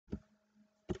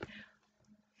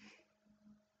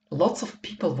Lots of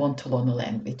people want to learn a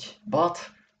language, but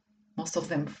most of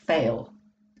them fail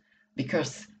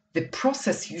because the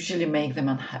process usually makes them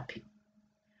unhappy.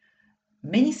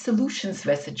 Many solutions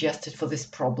were suggested for this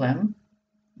problem,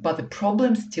 but the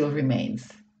problem still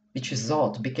remains, which is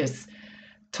odd because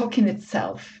talking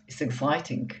itself is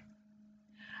exciting,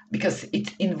 because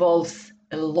it involves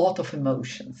a lot of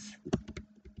emotions.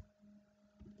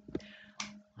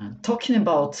 And talking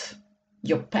about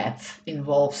your pet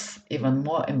involves even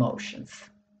more emotions.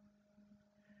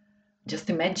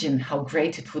 Just imagine how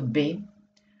great it would be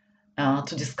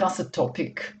to discuss a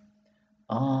topic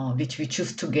which we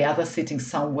choose together, sitting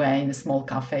somewhere in a small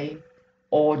cafe,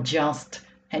 or just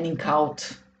hanging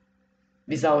out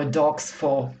with our dogs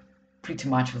for pretty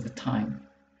much of the time,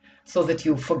 so that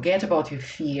you forget about your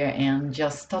fear and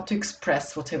just start to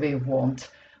express whatever you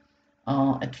want,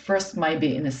 at first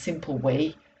maybe in a simple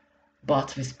way,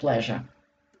 but with pleasure.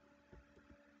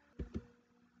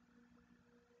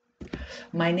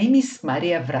 My name is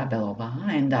Maria Vrabelova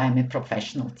and I'm a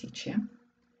professional teacher.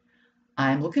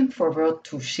 I'm looking forward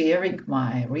to sharing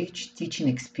my rich teaching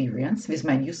experience with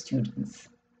my new students.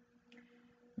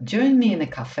 Join me in a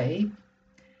cafe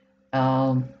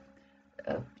in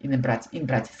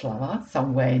Bratislava,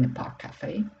 somewhere in a park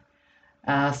cafe,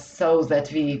 so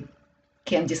that we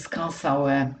can discuss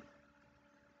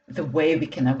the way we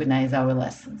can organize our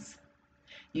lessons.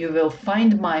 You will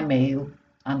find my mail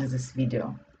under this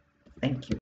video. Thank you.